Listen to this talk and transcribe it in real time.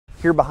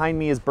Here behind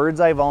me is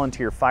Birdseye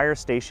Volunteer Fire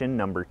Station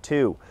number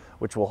 2,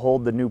 which will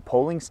hold the new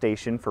polling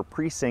station for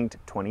Precinct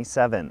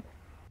 27.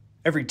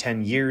 Every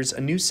 10 years, a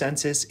new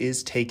census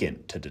is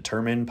taken to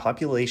determine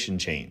population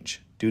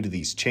change. Due to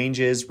these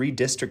changes,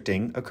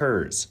 redistricting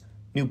occurs.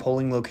 New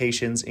polling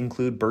locations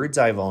include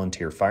Birdseye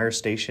Volunteer Fire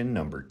Station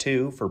number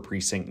 2 for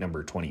Precinct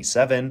number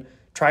 27,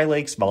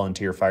 Tri-Lakes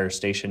Volunteer Fire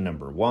Station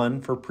number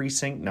 1 for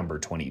Precinct number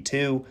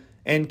 22,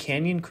 and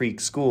Canyon Creek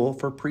School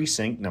for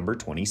Precinct number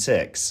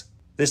 26.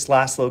 This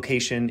last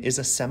location is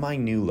a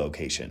semi-new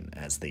location,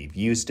 as they've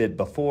used it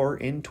before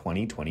in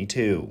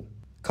 2022.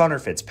 Connor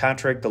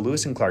Fitzpatrick, the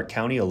Lewis and Clark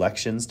County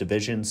Elections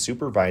Division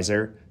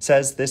Supervisor,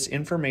 says this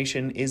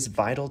information is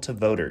vital to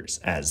voters,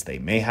 as they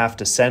may have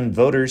to send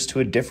voters to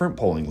a different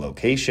polling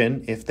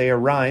location if they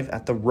arrive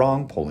at the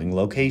wrong polling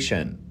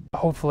location.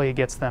 Hopefully it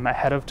gets them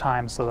ahead of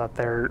time so that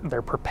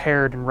they're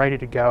prepared and ready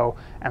to go,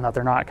 and that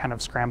they're not kind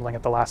of scrambling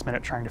at the last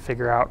minute trying to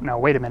figure out, no,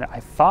 wait a minute, I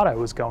thought I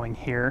was going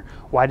here.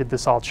 Why did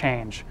this all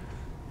change?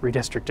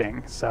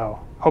 Redistricting. So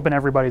hoping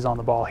everybody's on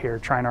the ball here,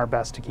 trying our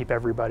best to keep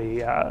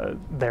everybody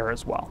there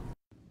as well.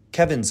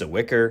 Kevin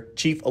Zawicker,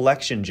 Chief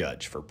Election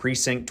Judge for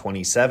Precinct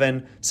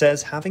 27,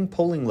 says having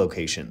polling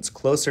locations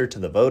closer to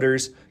the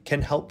voters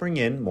can help bring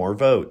in more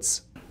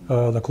votes.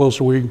 The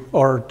closer we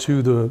are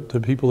to the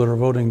people that are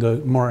voting,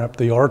 the more apt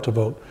they are to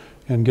vote.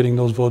 And getting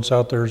those votes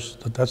out there,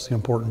 that's the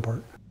important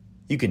part.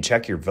 You can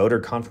check your voter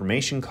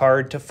confirmation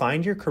card to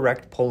find your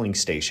correct polling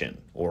station,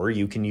 or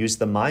you can use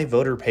the My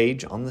Voter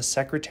page on the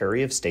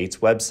Secretary of State's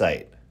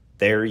website.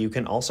 There you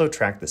can also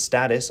track the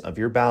status of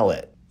your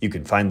ballot. You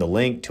can find the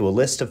link to a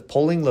list of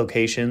polling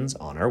locations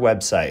on our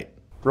website.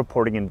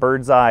 Reporting in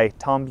Birdseye,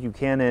 Tom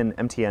Buchanan,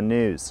 MTN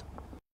News.